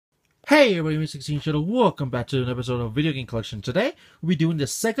Hey everybody, Me16 Channel, welcome back to an episode of Video Game Collection. Today, we'll be doing the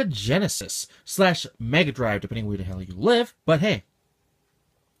Sega Genesis / Mega Drive, depending where the hell you live. But hey,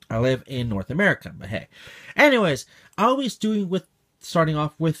 I live in North America, but hey. Anyways, I'll be starting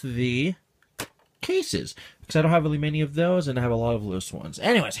off with the cases, because I don't have really many of those, and I have a lot of loose ones.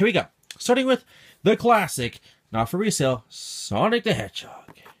 Anyways, here we go. Starting with the classic, not for resale, Sonic the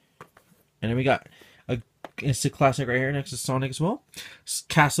Hedgehog. And then we got instant classic right here next to Sonic as well.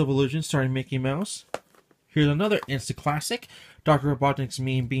 Castle of Illusion starring Mickey Mouse. Here's another instant classic, Dr. Robotnik's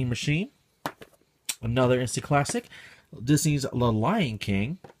Mean Bean Machine. Another instant classic, Disney's The Lion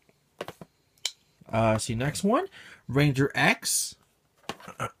King. See next one, Ranger X.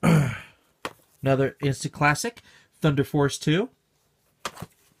 Another instant classic, Thunder Force 2.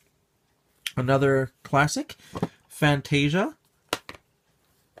 Another classic, Fantasia.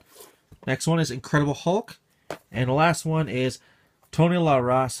 Next one is Incredible Hulk. And the last one is Tony La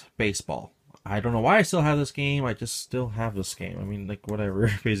Ross Baseball. I don't know why I still have this game. I just still have this game. I mean, like,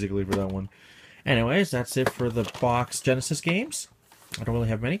 whatever, basically, for that one. Anyways, that's it for the box Genesis games. I don't really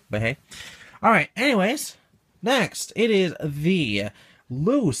have many, but hey. Alright, anyways, next, it is the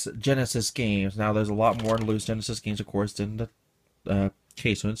loose Genesis games. Now, there's a lot more loose Genesis games, of course, than the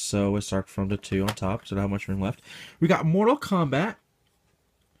case ones. So, we start from the two on top, so I don't have much room left. We got Mortal Kombat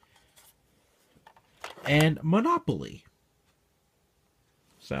and Monopoly.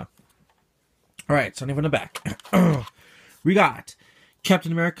 So, alright, starting from the back. We got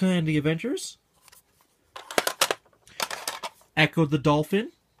Captain America and the Avengers, Echo the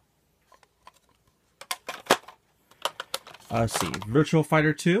Dolphin, let's see, Virtual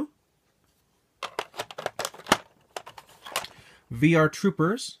Fighter 2, VR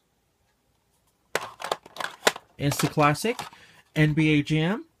Troopers, Insta Classic, NBA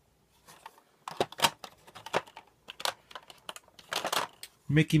Jam,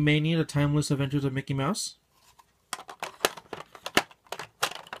 Mickey Mania, The Timeless Adventures of Mickey Mouse,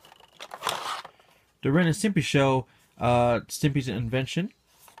 The Ren and Stimpy Show, Stimpy's Invention,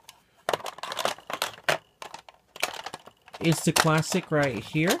 Insta Classic right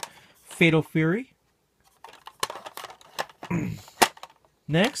here, Fatal Fury.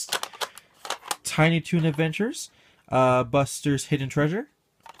 Next, Tiny Toon Adventures, Buster's Hidden Treasure.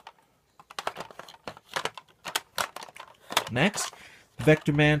 Next,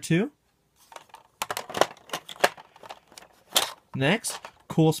 Vector Man 2. Next,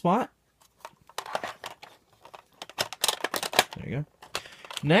 Cool Spot. There you go.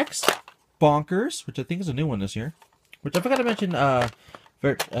 Next, Bonkers, which I think is a new one this year. Which I forgot to mention,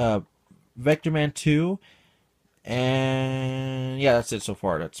 Vector Man 2. And yeah, that's it so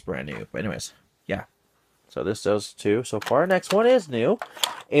far. That's brand new. But anyways, yeah. So this does two so far. Next one is new.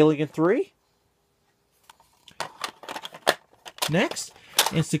 Alien 3. Next,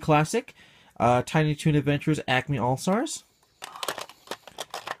 Instant Classic, Tiny Toon Adventures Acme All-Stars.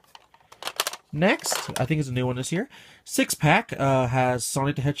 Next, I think it's a new one this year. Six Pack has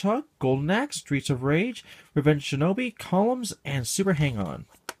Sonic the Hedgehog, Golden Axe, Streets of Rage, Revenge of Shinobi, Columns, and Super Hang-On.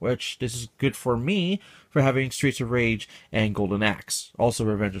 Which, this is good for me for having Streets of Rage and Golden Axe. Also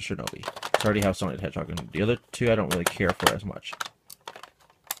Revenge of Shinobi. I already have Sonic the Hedgehog, and the other two I don't really care for as much.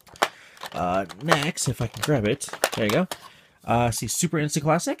 Next, if I can grab it, there you go. See, Super Instant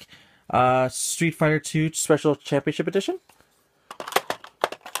Classic, Street Fighter 2 Special Championship Edition.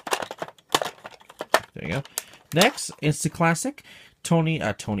 There you go. Next, Instant Classic, Tony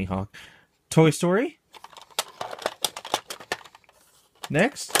Hawk, Toy Story.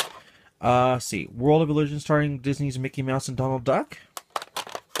 Next, see, World of Illusion starring Disney's Mickey Mouse and Donald Duck.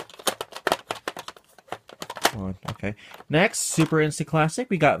 Okay. Next, Super Instant Classic,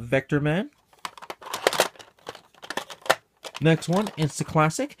 we got Vector Man. Next one, Insta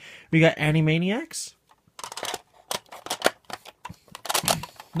Classic. We got Animaniacs.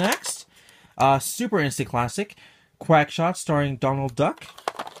 Next, Super Instant Classic, Quackshot starring Donald Duck.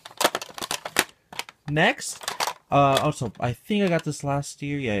 Next, also, I think I got this last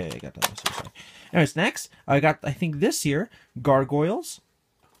year. Yeah, I got that last year. Sorry. Anyways, next, I got, I think this year, Gargoyles.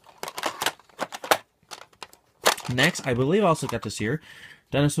 Next, I believe I also got this year,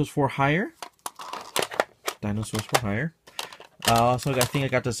 Dinosaurs for Hire. Dinosaurs for Hire. Also, I think I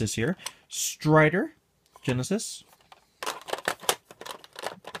got this year. Strider, Genesis.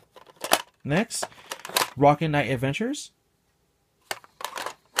 Next, Rocket Knight Adventures.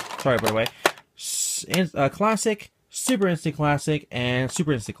 Sorry, by the way. Classic, Super Instant Classic, and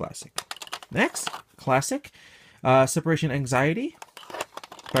Super Instant Classic. Next, Classic, Separation Anxiety.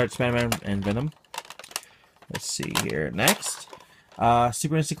 Spider-Man and Venom. Let's see here. Next,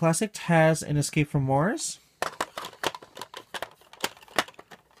 Super Instant Classic has An Escape from Mars.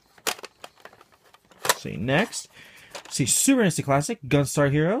 see, next, see Super Instant Classic,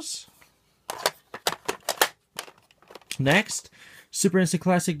 Gunstar Heroes. Next, Super Instant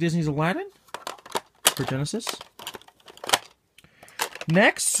Classic, Disney's Aladdin for Genesis.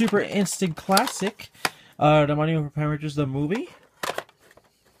 Next, Super Instant Classic, The Mighty Morphin Power Rangers, the movie.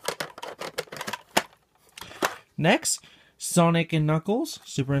 Next, Sonic and Knuckles,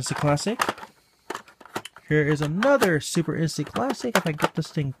 Super Instant Classic. Here is another Super Instant Classic, if I get this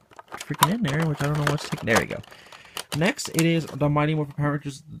thing freaking in there, which I don't know what's taking. There we go. Next, it is The Mighty Morphin Power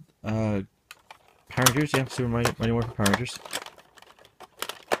Rangers, Power Rangers, yeah, Super Mighty Morphin Power Rangers.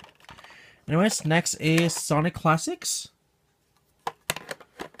 Anyways, next is Sonic Classics.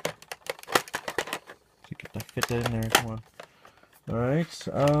 Get that, fit that in there, come on. Alright,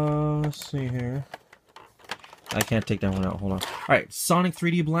 let's see here. I can't take that one out, hold on. Alright, Sonic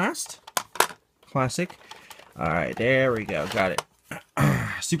 3D Blast. Classic. Alright, there we go, got it.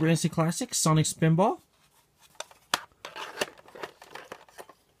 Super Instant Classic, Sonic Spinball.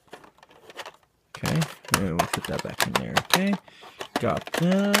 Okay, we'll put that back in there, okay. Got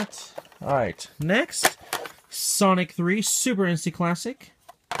that. Alright, next, Sonic 3 Super Instant Classic.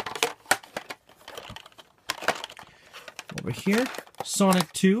 Over here,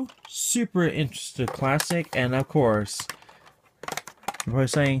 Sonic 2 Super Instant Classic, and of course, you're probably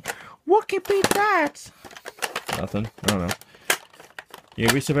saying, what could beat that? Nothing, I don't know.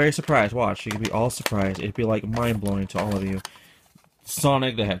 You'll be so very surprised, watch, you could be all surprised, it'd be like mind-blowing to all of you.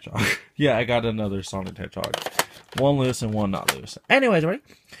 Sonic the Hedgehog. Yeah, I got another Sonic the Hedgehog. One loose and one not loose. Anyways,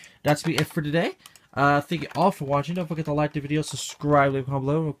 everybody, that's be it for today. Thank you all for watching. Don't forget to like the video, subscribe, leave a comment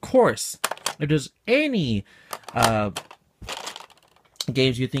below. Of course, if there's any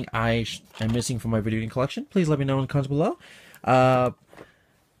games you think I am missing from my video game collection, please let me know in the comments below.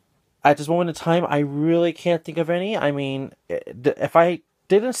 At this moment in time, I really can't think of any. I mean, if I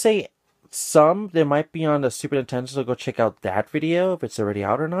didn't say some, they might be on the Super Nintendo, so go check out that video if it's already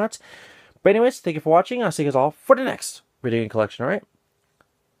out or not. But anyways, thank you for watching. I'll see you guys all for the next video game collection, alright?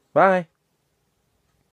 Bye!